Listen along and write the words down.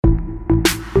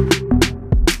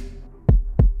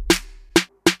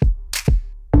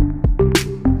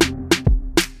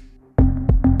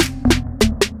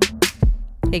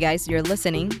Hey guys, you're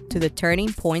listening to the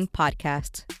Turning Point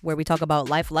Podcast, where we talk about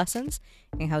life lessons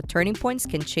and how turning points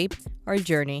can shape our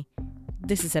journey.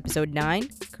 This is episode 9,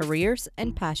 Careers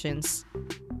and Passions.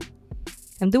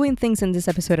 I'm doing things in this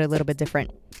episode a little bit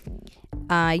different.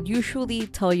 I usually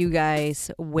tell you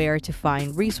guys where to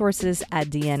find resources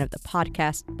at the end of the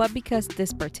podcast, but because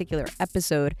this particular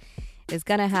episode is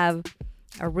going to have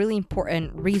a really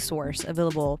important resource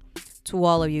available to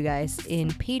all of you guys in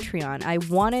Patreon, I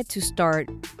wanted to start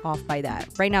off by that.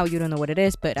 Right now, you don't know what it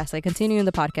is, but as I continue in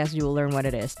the podcast, you will learn what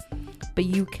it is. But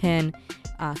you can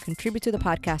contribute to the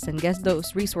podcast and get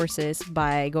those resources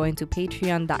by going to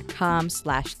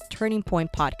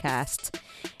patreon.com/turningpointpodcast.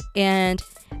 And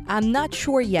I'm not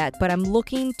sure yet, but I'm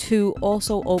looking to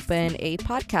also open a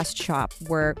podcast shop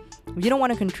where if you don't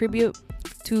want to contribute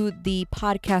to the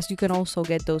podcast, you can also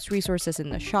get those resources in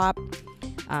the shop.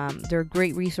 They're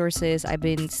great resources. I've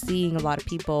been seeing a lot of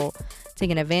people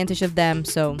taking advantage of them.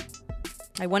 So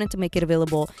I wanted to make it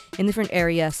available in different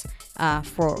areas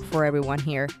for everyone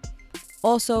here.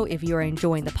 Also, if you're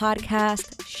enjoying the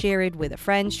podcast, share it with a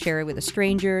friend, share it with a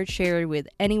stranger, share it with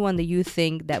anyone that you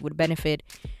think that would benefit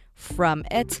from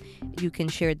it. You can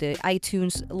share the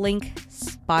iTunes link,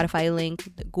 Spotify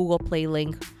link, the Google Play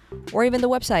link, or even the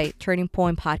website,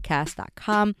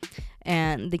 turningpointpodcast.com.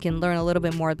 And they can learn a little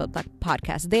bit more about the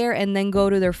podcast there and then go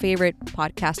to their favorite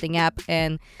podcasting app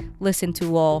and listen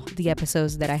to all the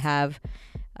episodes that I have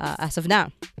as of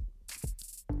now.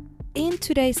 In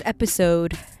today's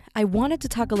episode, I wanted to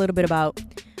talk a little bit about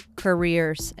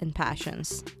careers and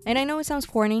passions. And I know it sounds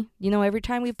corny. You know, every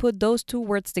time we put those two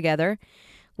words together,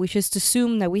 we just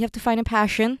assume that we have to find a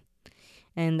passion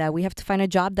and that we have to find a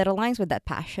job that aligns with that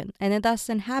passion. And it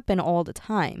doesn't happen all the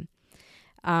time.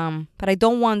 But I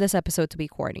don't want this episode to be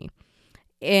corny.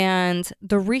 And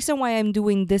the reason why I'm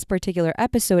doing this particular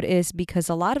episode is because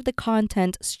a lot of the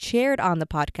content shared on the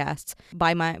podcast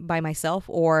by myself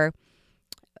or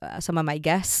some of my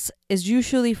guests is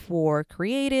usually for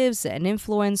creatives and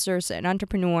influencers and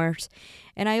entrepreneurs.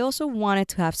 And I also wanted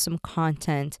to have some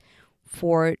content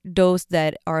for those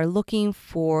that are looking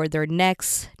for their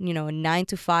next,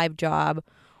 9-to-5 job,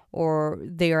 or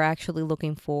they are actually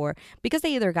looking for, because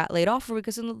they either got laid off or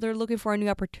because they're looking for a new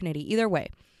opportunity. Either way,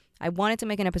 I wanted to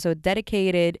make an episode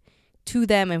dedicated to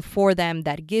them and for them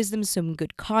that gives them some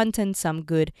good content, some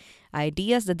good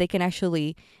ideas that they can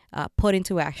actually put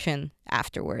into action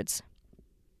afterwards.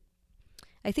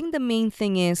 I think the main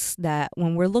thing is that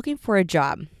when we're looking for a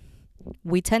job,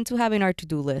 we tend to have in our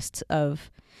to-do list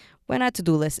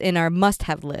in our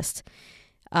must-have list,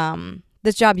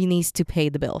 this job needs to pay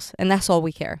the bills, and that's all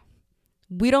we care.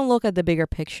 We don't look at the bigger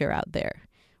picture out there.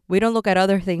 We don't look at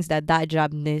other things that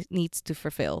job needs to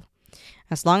fulfill.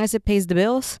 As long as it pays the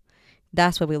bills,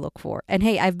 that's what we look for. And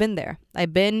hey, I've been there.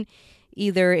 I've been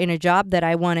either in a job that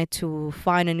I wanted to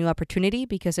find a new opportunity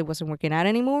because it wasn't working out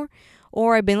anymore,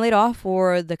 or I've been laid off,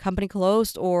 or the company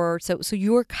closed, or so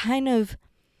you're kind of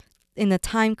in a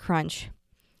time crunch,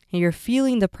 and you're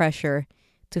feeling the pressure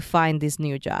to find this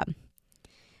new job.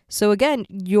 So again,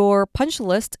 your punch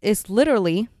list is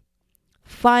literally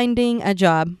finding a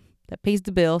job that pays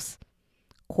the bills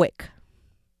quick.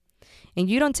 And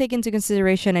you don't take into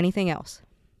consideration anything else.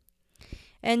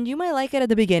 And you might like it at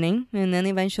the beginning, and then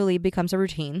eventually it becomes a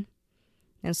routine.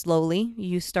 And slowly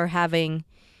you start having,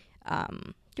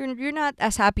 you're not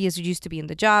as happy as you used to be in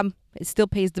the job. It still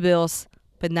pays the bills,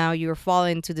 but now you're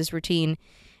falling into this routine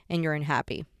and you're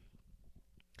unhappy.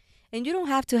 And you don't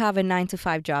have to have a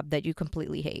 9-to-5 job that you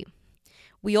completely hate.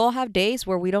 We all have days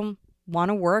where we don't want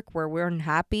to work, where we're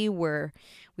unhappy, where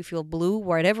we feel blue,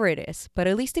 whatever it is. But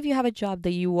at least if you have a job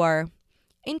that you are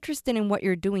interested in what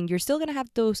you're doing, you're still going to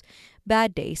have those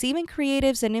bad days. Even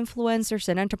creatives and influencers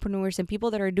and entrepreneurs and people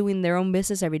that are doing their own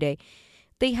business every day,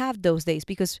 they have those days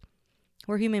because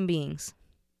we're human beings,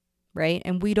 right?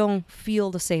 And we don't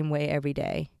feel the same way every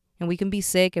day. And we can be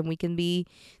sick and we can be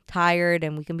tired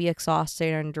and we can be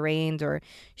exhausted and drained or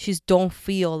just don't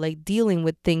feel like dealing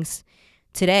with things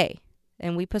today.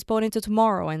 And we postpone it to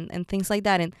tomorrow and things like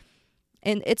that. And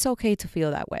it's okay to feel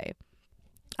that way.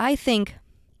 I think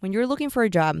when you're looking for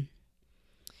a job,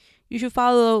 you should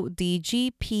follow the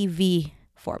GPV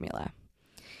formula.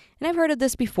 And I've heard of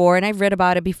this before and I've read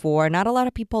about it before. Not a lot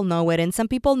of people know it. And some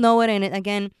people know it. And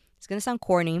again, it's going to sound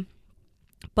corny.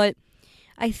 But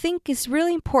I think it's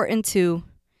really important to,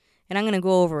 and I'm going to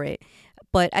go over it,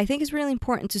 but I think it's really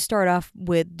important to start off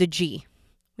with the G,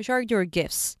 which are your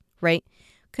gifts, right?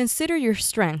 Consider your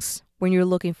strengths when you're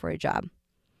looking for a job.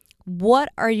 What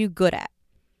are you good at?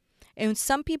 And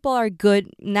some people are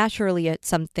good naturally at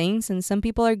some things, and some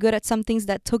people are good at some things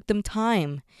that took them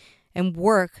time and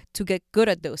work to get good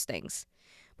at those things.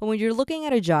 But when you're looking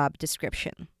at a job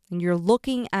description and you're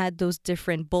looking at those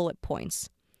different bullet points,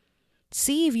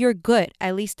 see if you're good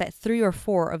at least at 3 or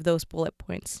 4 of those bullet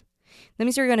points. That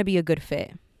means you're going to be a good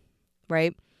fit,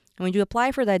 right? And when you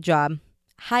apply for that job,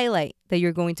 highlight that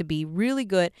you're going to be really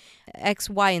good at X,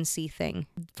 Y, and Z thing.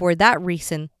 For that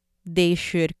reason, they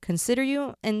should consider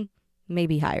you and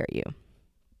maybe hire you.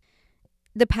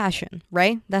 The passion,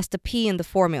 right? That's the P in the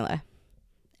formula.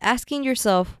 Asking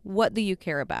yourself, what do you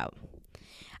care about?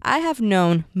 I have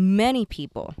known many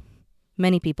people,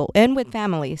 and with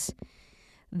families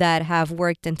that have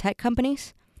worked in tech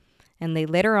companies, and they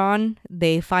later on,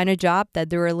 they find a job that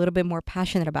they're a little bit more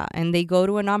passionate about, and they go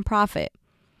to a nonprofit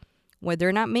where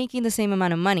they're not making the same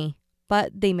amount of money,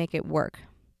 but they make it work.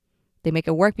 They make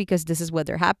it work because this is what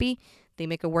they're happy. They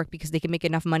make it work because they can make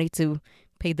enough money to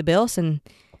pay the bills and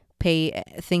pay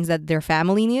things that their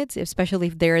family needs, especially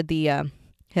if they're the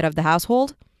head of the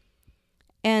household.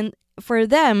 And for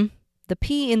them, the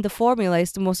P in the formula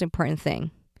is the most important thing.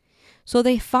 So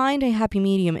they find a happy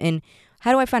medium in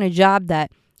how do I find a job that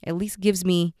at least gives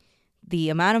me the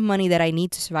amount of money that I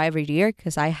need to survive every year,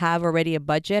 because I have already a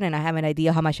budget and I have an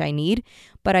idea how much I need,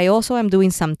 but I also am doing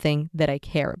something that I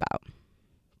care about.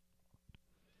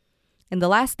 And the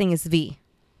last thing is V,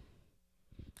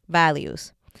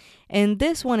 values. And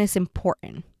this one is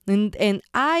important. And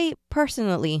I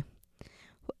personally,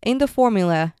 in the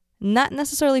formula, not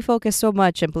necessarily focus so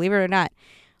much, and believe it or not,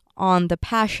 on the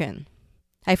passion.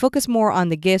 I focus more on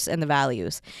the gifts and the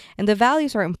values. And the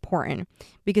values are important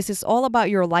because it's all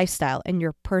about your lifestyle and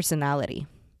your personality.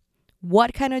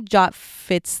 What kind of job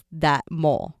fits that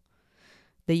mold?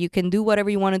 That you can do whatever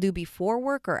you want to do before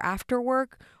work or after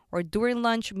work or during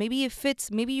lunch. Maybe it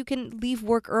fits. Maybe you can leave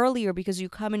work earlier because you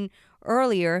come in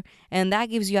earlier, and that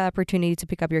gives you an opportunity to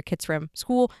pick up your kids from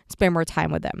school, spend more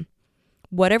time with them.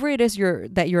 Whatever it is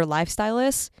that your lifestyle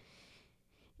is,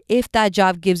 if that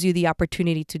job gives you the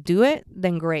opportunity to do it,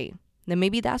 then great. Then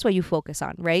maybe that's what you focus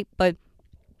on, right? But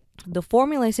the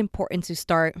formula is important to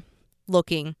start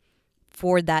looking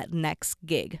for that next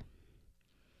gig.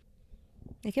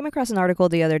 I came across an article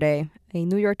the other day, a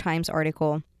New York Times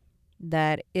article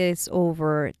that is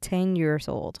over 10 years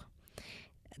old,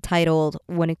 titled,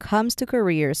 "When it comes to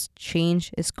careers,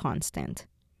 change is constant."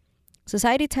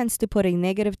 Society tends to put a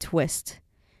negative twist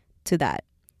to that.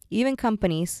 Even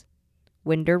companies,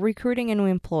 when they're recruiting a new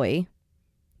employee,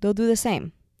 they'll do the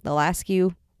same. They'll ask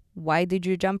you, why did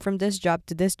you jump from this job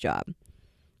to this job?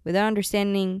 Without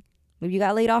understanding, maybe you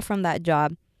got laid off from that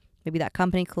job, maybe that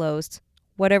company closed,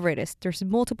 whatever it is. There's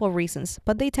multiple reasons,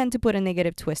 but they tend to put a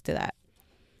negative twist to that.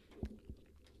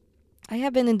 I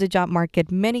have been in the job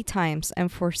market many times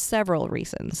and for several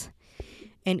reasons.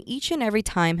 And each and every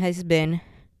time has been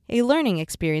a learning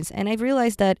experience. And I've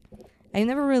realized that I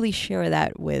never really share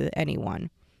that with anyone.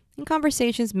 In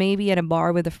conversations, maybe at a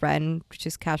bar with a friend,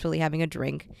 just casually having a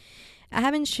drink, I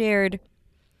haven't shared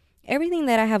everything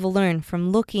that I have learned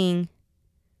from looking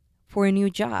for a new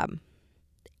job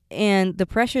and the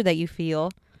pressure that you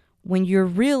feel when you're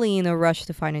really in a rush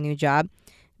to find a new job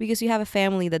because you have a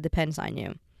family that depends on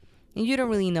you and you don't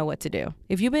really know what to do.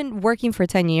 If you've been working for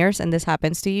 10 years and this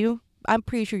happens to you, I'm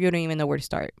pretty sure you don't even know where to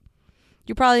start.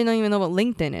 You probably don't even know what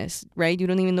LinkedIn is, right? You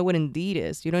don't even know what Indeed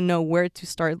is. You don't know where to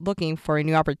start looking for a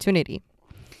new opportunity.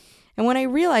 And when I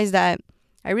realized that,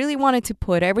 I really wanted to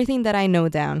put everything that I know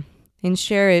down and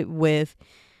share it with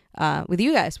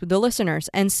you guys, with the listeners,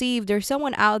 and see if there's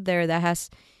someone out there that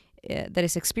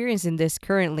is experiencing this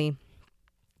currently.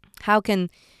 How can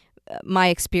my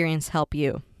experience help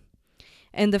you?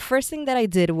 And the first thing that I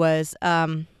did was,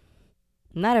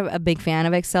 not a big fan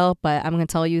of Excel, but I'm going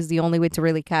to tell you is the only way to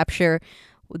really capture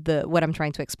what I'm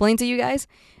trying to explain to you guys.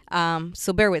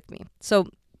 So bear with me. So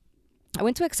I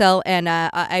went to Excel and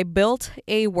I built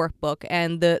a workbook,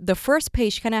 and the first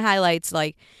page kind of highlights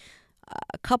like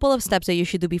a couple of steps that you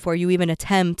should do before you even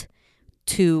attempt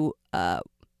to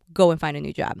go and find a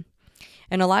new job.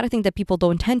 And a lot of things that people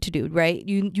don't tend to do, right?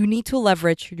 You need to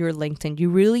leverage your LinkedIn. You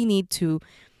really need to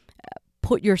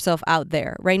put yourself out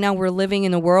there. Right now, we're living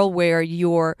in a world where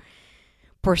your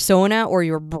persona or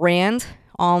your brand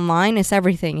online is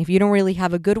everything. If you don't really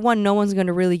have a good one, no one's going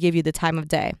to really give you the time of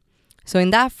day. So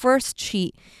in that first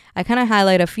sheet, I kind of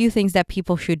highlight a few things that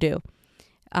people should do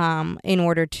in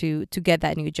order to get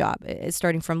that new job. It's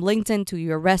starting from LinkedIn to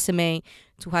your resume,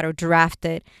 to how to draft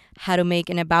it, how to make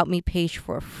an About Me page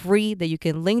for free that you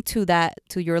can link to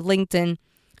your LinkedIn,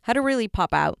 how to really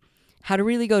pop out, how to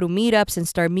really go to meetups and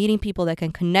start meeting people that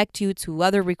can connect you to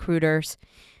other recruiters,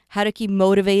 how to keep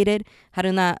motivated, how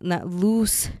to not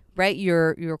lose, right,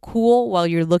 your cool while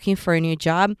you're looking for a new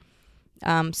job,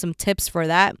 some tips for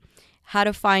that, how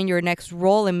to find your next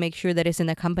role and make sure that it's in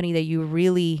a company that you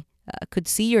really could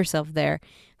see yourself there,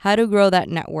 how to grow that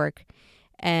network,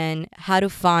 and how to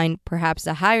find perhaps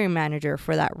a hiring manager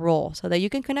for that role so that you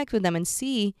can connect with them and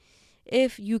see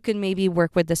if you can maybe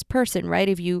work with this person, right?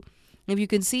 If you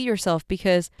can see yourself,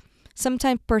 because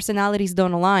sometimes personalities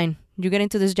don't align. You get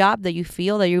into this job that you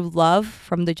feel that you love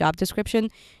from the job description,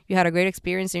 you had a great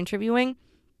experience interviewing,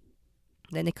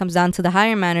 then it comes down to the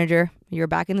hiring manager. You're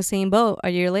back in the same boat a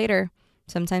year later,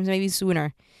 sometimes maybe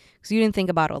sooner, because you didn't think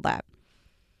about all that.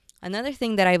 Another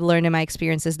thing that I've learned in my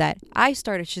experience is that I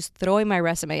started just throwing my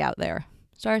resume out there.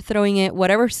 Started throwing it,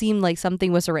 whatever seemed like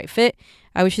something was the right fit,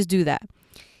 I would just do that.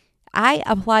 I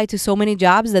applied to so many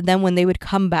jobs that then when they would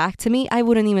come back to me, I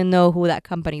wouldn't even know who that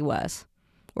company was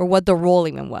or what the role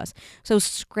even was. So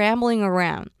scrambling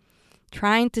around,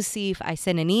 trying to see if I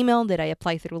sent an email. Did I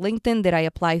apply through LinkedIn? Did I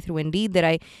apply through Indeed?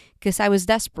 Because I was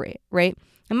desperate, right?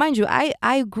 And mind you,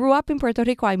 I grew up in Puerto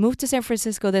Rico. I moved to San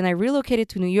Francisco. Then I relocated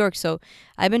to New York. So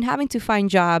I've been having to find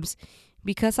jobs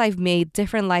because I've made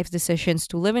different life decisions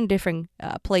to live in different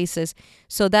places.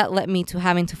 So that led me to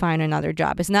having to find another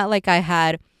job. It's not like I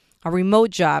had a remote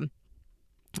job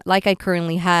like I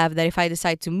currently have that if I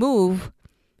decide to move,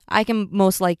 I can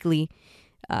most likely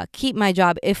keep my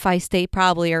job if I stay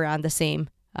probably around the same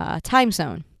time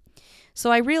zone. So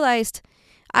I realized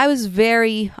I was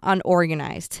very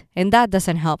unorganized, and that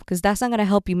doesn't help because that's not going to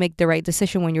help you make the right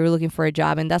decision when you're looking for a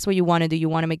job. And that's what you want to do. You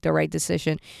want to make the right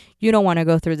decision. You don't want to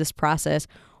go through this process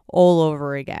all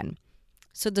over again.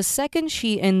 So the second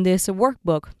sheet in this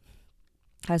workbook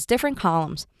has different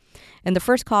columns. And the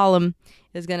first column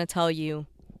is going to tell you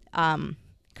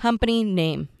company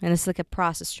name, and it's like a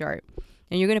process chart.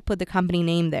 And you're going to put the company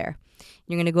name there.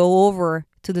 You're going to go over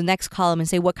to the next column and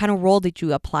say, what kind of role did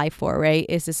you apply for, right?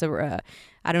 Is this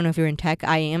I don't know if you're in tech,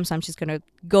 I am, so I'm just going to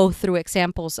go through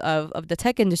examples of the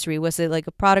tech industry. Was it like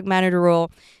a product manager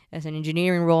role, as an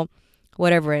engineering role,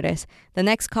 whatever it is. The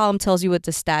next column tells you what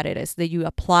the status is. Did you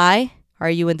apply?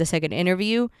 Are you in the second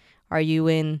interview? Are you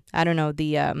in, I don't know,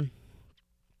 the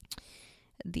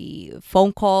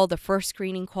phone call, the first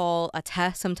screening call, a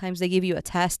test? Sometimes they give you a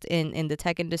test in the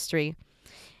tech industry.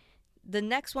 The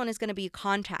next one is going to be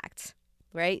contacts,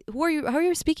 right? Who are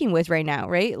you speaking with right now,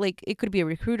 right? Like it could be a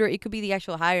recruiter, it could be the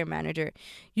actual hiring manager.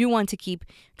 You want to keep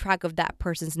track of that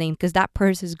person's name because that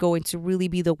person is going to really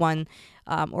be the one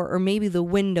or maybe the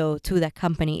window to that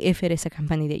company if it is a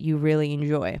company that you really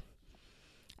enjoy.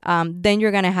 Then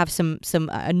you're going to have some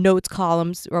notes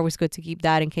columns. Always good to keep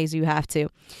that in case you have to.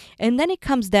 And then it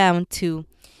comes down to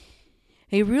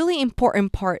a really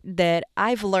important part that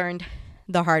I've learned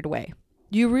the hard way.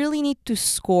 You really need to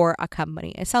score a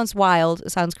company. It sounds wild.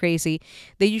 It sounds crazy.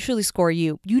 They usually score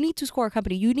you. You need to score a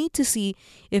company. You need to see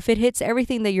if it hits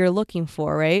everything that you're looking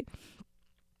for, right?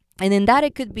 And in that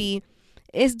it could be,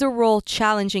 is the role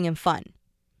challenging and fun?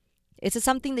 Is it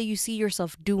something that you see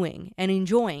yourself doing and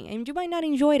enjoying? And you might not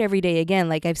enjoy it every day again,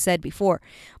 like I've said before,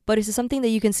 but is it something that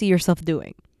you can see yourself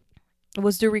doing?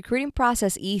 Was the recruiting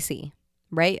process easy,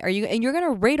 right? And you're going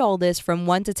to rate all this from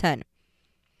 1 to 10.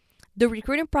 The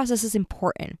recruiting process is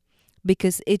important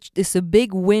because it's a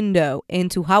big window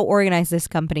into how organized this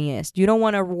company is. You don't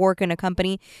want to work in a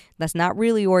company that's not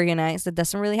really organized, that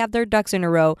doesn't really have their ducks in a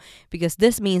row, because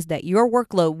this means that your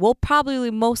workload will probably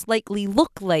most likely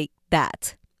look like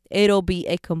that. It'll be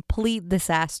a complete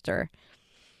disaster.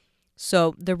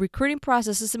 So the recruiting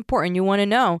process is important. You want to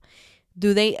know,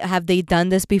 have they done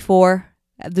this before?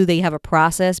 Do they have a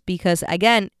process? Because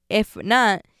again, if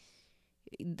not,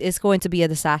 it's going to be a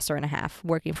disaster and a half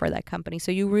working for that company.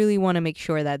 So you really want to make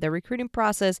sure that the recruiting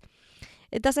process,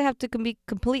 it doesn't have to be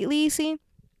completely easy,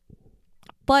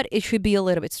 but it should be a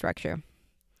little bit structured.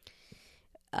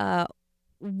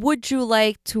 Would you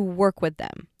like to work with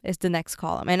them is the next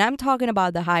column. And I'm talking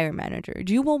about the hiring manager.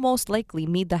 You will most likely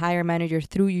meet the hiring manager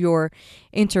through your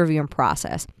interviewing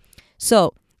process.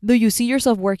 So do you see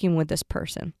yourself working with this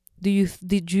person?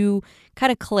 Did you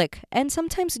kind of click? And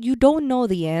sometimes you don't know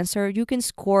the answer. You can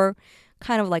score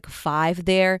kind of like 5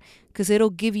 there because it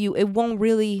won't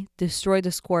really destroy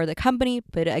the score of the company.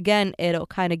 But again, it'll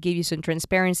kind of give you some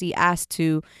transparency as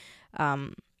to,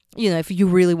 if you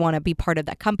really want to be part of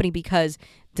that company because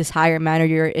this hiring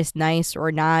manager is nice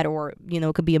or not, or,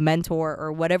 it could be a mentor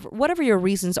or whatever your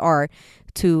reasons are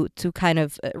to kind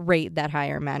of rate that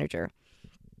hiring manager.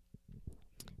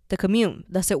 The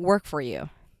commute, does it work for you?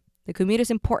 The commute is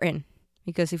important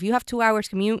because if you have 2 hours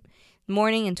commute in the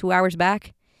morning and 2 hours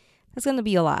back, that's going to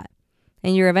be a lot.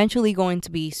 And you're eventually going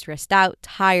to be stressed out,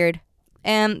 tired,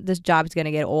 and this job is going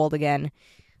to get old again.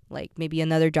 Like maybe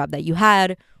another job that you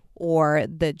had or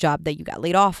the job that you got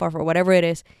laid off of or whatever it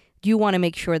is. you want to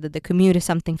make sure that the commute is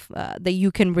something that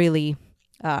you can really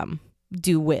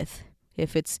do with.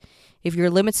 If your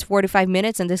limit's 45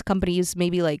 minutes and this company is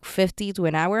maybe like 50 to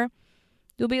an hour,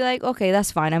 you'll be like, okay,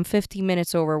 that's fine. I'm 50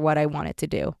 minutes over what I wanted to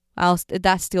do.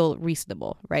 That's still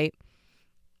reasonable, right?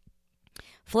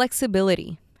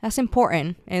 Flexibility. That's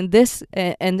important. And this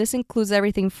includes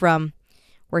everything from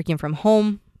working from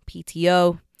home,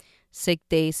 PTO, sick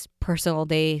days, personal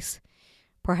days,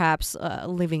 perhaps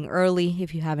leaving early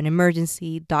if you have an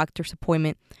emergency, doctor's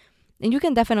appointment. And you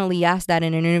can definitely ask that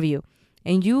in an interview.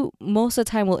 And you most of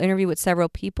the time will interview with several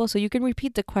people, so you can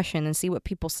repeat the question and see what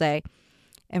people say.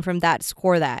 And from that,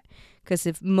 score that. Because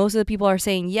if most of the people are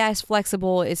saying, yeah, it's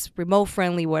flexible, it's remote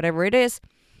friendly, whatever it is,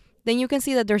 then you can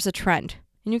see that there's a trend.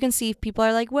 And you can see if people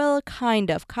are like, well,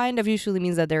 kind of. Kind of usually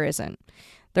means that there isn't.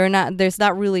 There's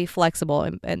not really flexible,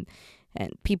 and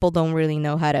people don't really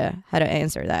know how to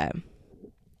answer that.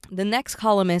 The next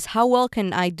column is, how well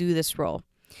can I do this role?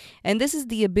 And this is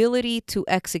the ability to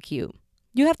execute.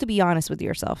 You have to be honest with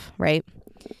yourself, right?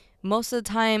 Most of the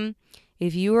time,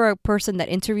 if you are a person that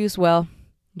interviews well,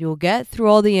 you'll get through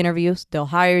all the interviews. They'll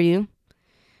hire you.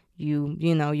 You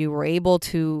were able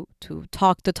to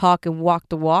talk the talk and walk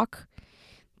the walk.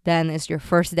 Then it's your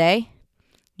first day.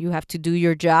 You have to do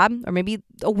your job, or maybe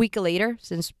a week later,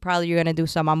 since probably you're going to do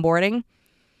some onboarding,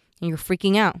 and you're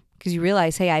freaking out because you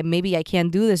realize, hey, maybe I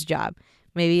can't do this job.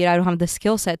 Maybe I don't have the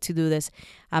skill set to do this.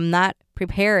 I'm not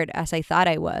prepared as I thought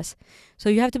I was. So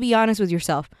you have to be honest with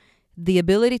yourself. The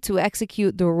ability to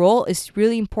execute the role is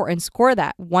really important. Score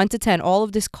that 1 to 10. All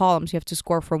of these columns you have to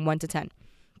score from 1 to 10.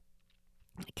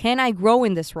 Can I grow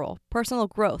in this role? Personal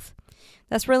growth.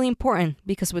 That's really important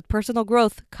because with personal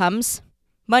growth comes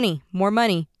money, more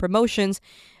money, promotions,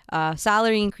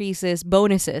 salary increases,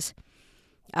 bonuses.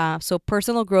 So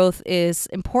personal growth is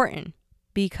important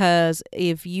because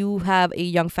if you have a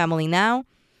young family now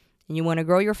and you want to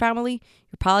grow your family,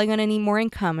 you're probably going to need more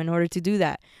income in order to do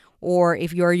that. Or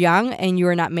if you're young and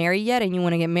you're not married yet and you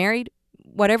want to get married,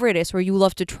 whatever it is, or you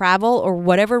love to travel, or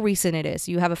whatever reason it is,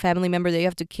 you have a family member that you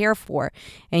have to care for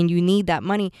and you need that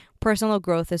money, personal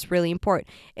growth is really important.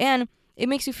 And it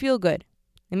makes you feel good.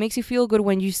 It makes you feel good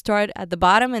when you start at the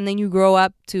bottom and then you grow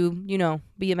up to,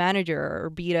 be a manager or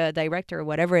be a director or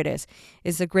whatever it is.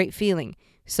 It's a great feeling.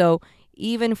 So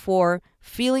even for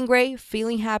feeling great,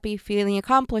 feeling happy, feeling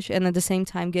accomplished, and at the same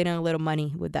time getting a little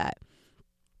money with that.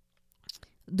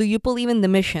 Do you believe in the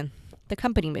mission, the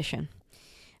company mission?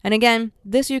 And again,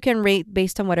 this you can rate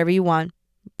based on whatever you want.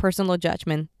 Personal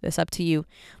judgment is up to you.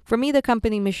 For me, the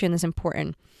company mission is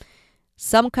important.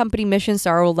 Some company missions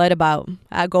are all led about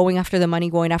going after the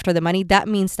money, going after the money. That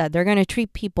means that they're going to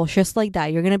treat people just like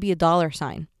that. You're going to be a dollar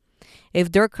sign.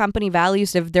 If their company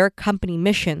values, if their company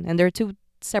mission, and they're two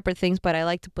separate things, but I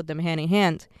like to put them hand in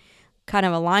hand, kind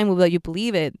of align with what you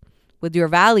believe it, with your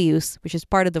values, which is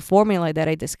part of the formula that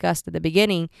I discussed at the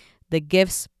beginning, the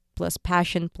gifts plus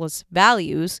passion plus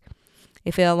values.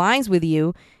 If it aligns with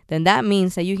you, then that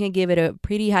means that you can give it a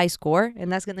pretty high score,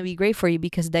 and that's going to be great for you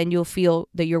because then you'll feel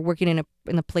that you're working in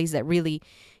a place that really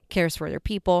cares for their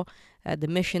people. The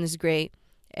mission is great,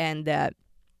 and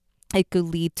it could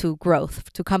lead to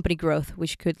growth, to company growth,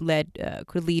 which could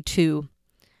lead to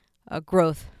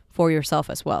growth for yourself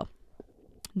as well.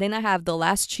 Then I have the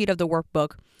last sheet of the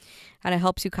workbook, and it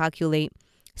helps you calculate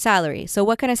salary. So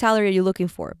what kind of salary are you looking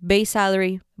for? Base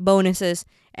salary, bonuses,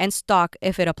 and stock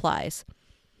if it applies.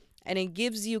 And it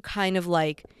gives you kind of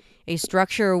like a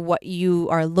structure of what you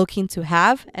are looking to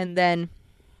have, and then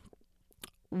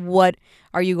what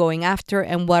are you going after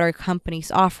and what are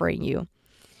companies offering you.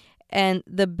 And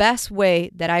the best way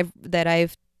that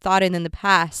I've thought in the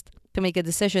past to make a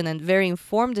decision, and very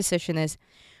informed decision, is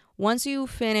once you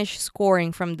finish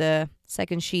scoring from the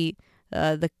second sheet,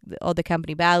 all the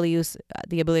company values,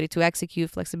 the ability to execute,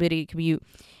 flexibility, commute,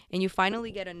 and you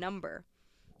finally get a number,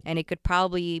 and it could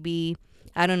probably be,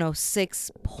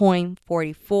 6.44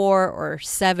 or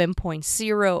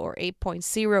 7.0 or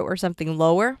 8.0 or something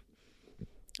lower.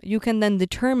 You can then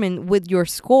determine with your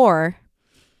score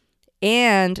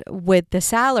and with the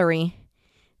salary,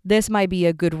 this might be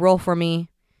a good role for me,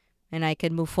 and I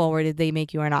can move forward if they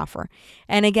make you an offer.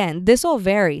 And again, this all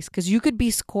varies because you could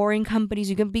be scoring companies,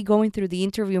 you can be going through the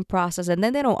interviewing process, and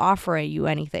then they don't offer you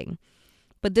anything.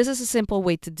 But this is a simple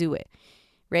way to do it,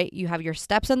 right? You have your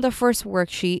steps on the first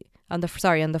worksheet, on the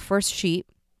first sheet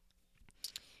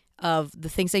of the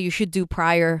things that you should do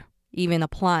prior even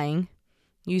applying.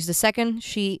 Use the second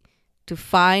sheet to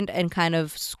find and kind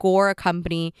of score a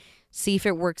company, see if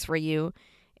it works for you,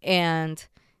 and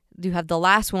you have the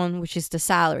last one, which is the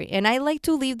salary. And I like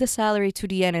to leave the salary to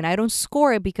the end, and I don't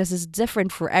score it because it's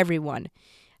different for everyone.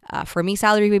 For me,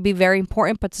 salary would be very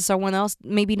important, but to someone else,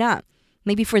 maybe not.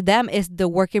 Maybe for them, it's the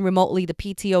working remotely, the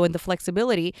PTO, and the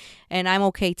flexibility, and I'm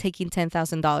okay taking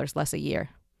 $10,000 less a year.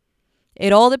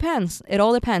 It all depends. It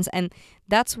all depends. And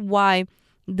that's why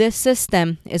this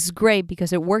system is great,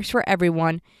 because it works for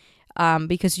everyone,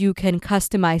 because you can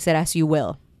customize it as you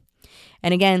will.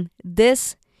 And again,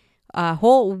 this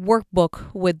whole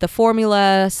workbook with the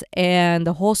formulas and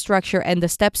the whole structure and the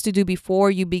steps to do before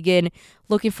you begin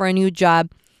looking for a new job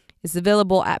is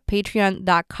available at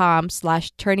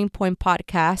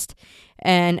patreon.com/turningpointpodcast.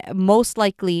 And most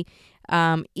likely,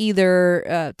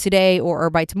 either today or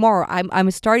by tomorrow,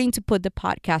 I'm starting to put the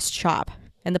podcast shop.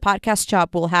 And the podcast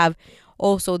shop will have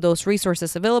also those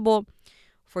resources available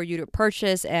for you to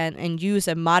purchase and use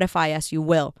and modify as you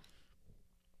will.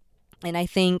 And I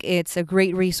think it's a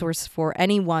great resource for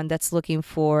anyone that's looking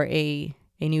for a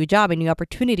new job, a new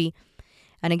opportunity.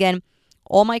 And again,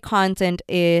 all my content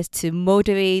is to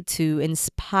motivate, to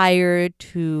inspire,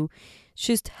 to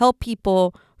just help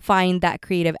people find that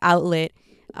creative outlet,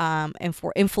 and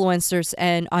for influencers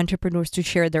and entrepreneurs to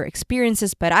share their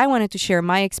experiences. But I wanted to share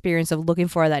my experience of looking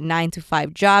for that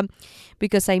 9-to-5 job,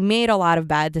 because I made a lot of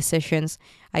bad decisions.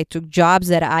 I took jobs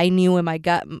that I knew in my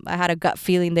gut, I had a gut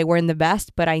feeling they weren't the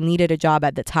best, but I needed a job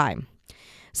at the time.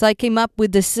 So I came up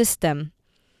with this system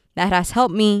that has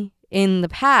helped me in the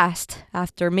past,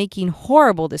 after making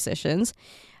horrible decisions,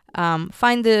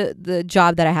 find the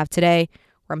job that I have today,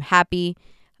 where I'm happy.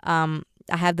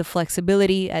 I have the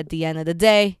flexibility at the end of the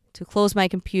day to close my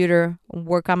computer,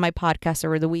 work on my podcast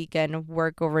over the weekend,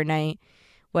 work overnight,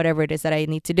 whatever it is that I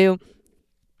need to do.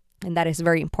 And that is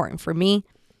very important for me.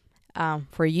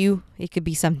 For you, it could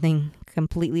be something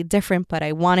completely different, but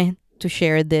I wanted to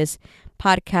share this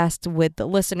podcast with the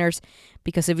listeners,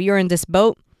 because if you're in this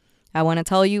boat, I want to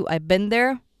tell you, I've been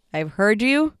there, I've heard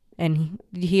you, and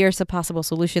here's a possible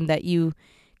solution that you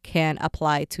can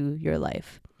apply to your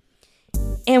life.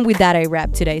 And with that, I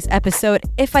wrap today's episode.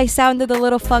 If I sounded a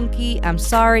little funky, I'm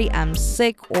sorry. I'm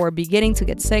sick or beginning to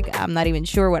get sick. I'm not even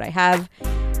sure what I have.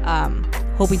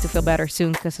 Hoping to feel better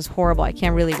soon, because it's horrible. I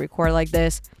can't really record like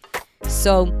this.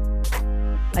 So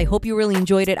I hope you really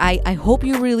enjoyed it. I hope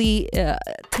you really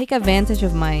take advantage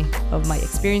of my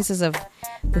experiences, of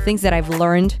the things that I've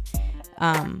learned,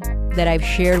 that I've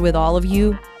shared with all of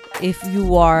you. If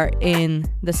you are in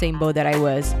the same boat that I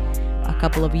was a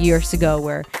couple of years ago,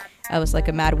 where I was like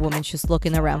a mad woman, just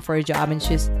looking around for a job and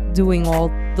just doing all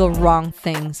the wrong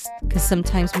things. Because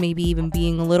sometimes maybe even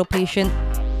being a little patient,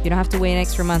 you don't have to wait an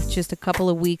extra month, just a couple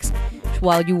of weeks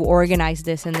while you organize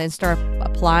this and then start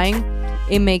applying.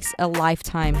 It makes a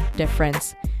lifetime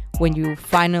difference when you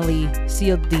finally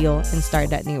seal the deal and start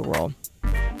that new role.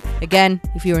 Again,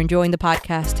 if you're enjoying the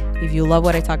podcast, if you love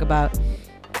what I talk about,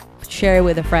 share it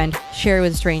with a friend, share it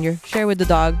with a stranger, share it with the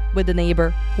dog, with the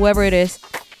neighbor, whoever it is.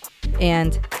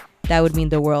 And that would mean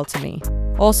the world to me.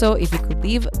 Also, if you could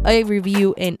leave a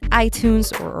review in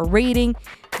iTunes or a rating,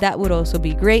 that would also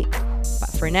be great.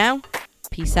 But for now,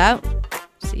 peace out.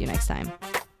 See you next time.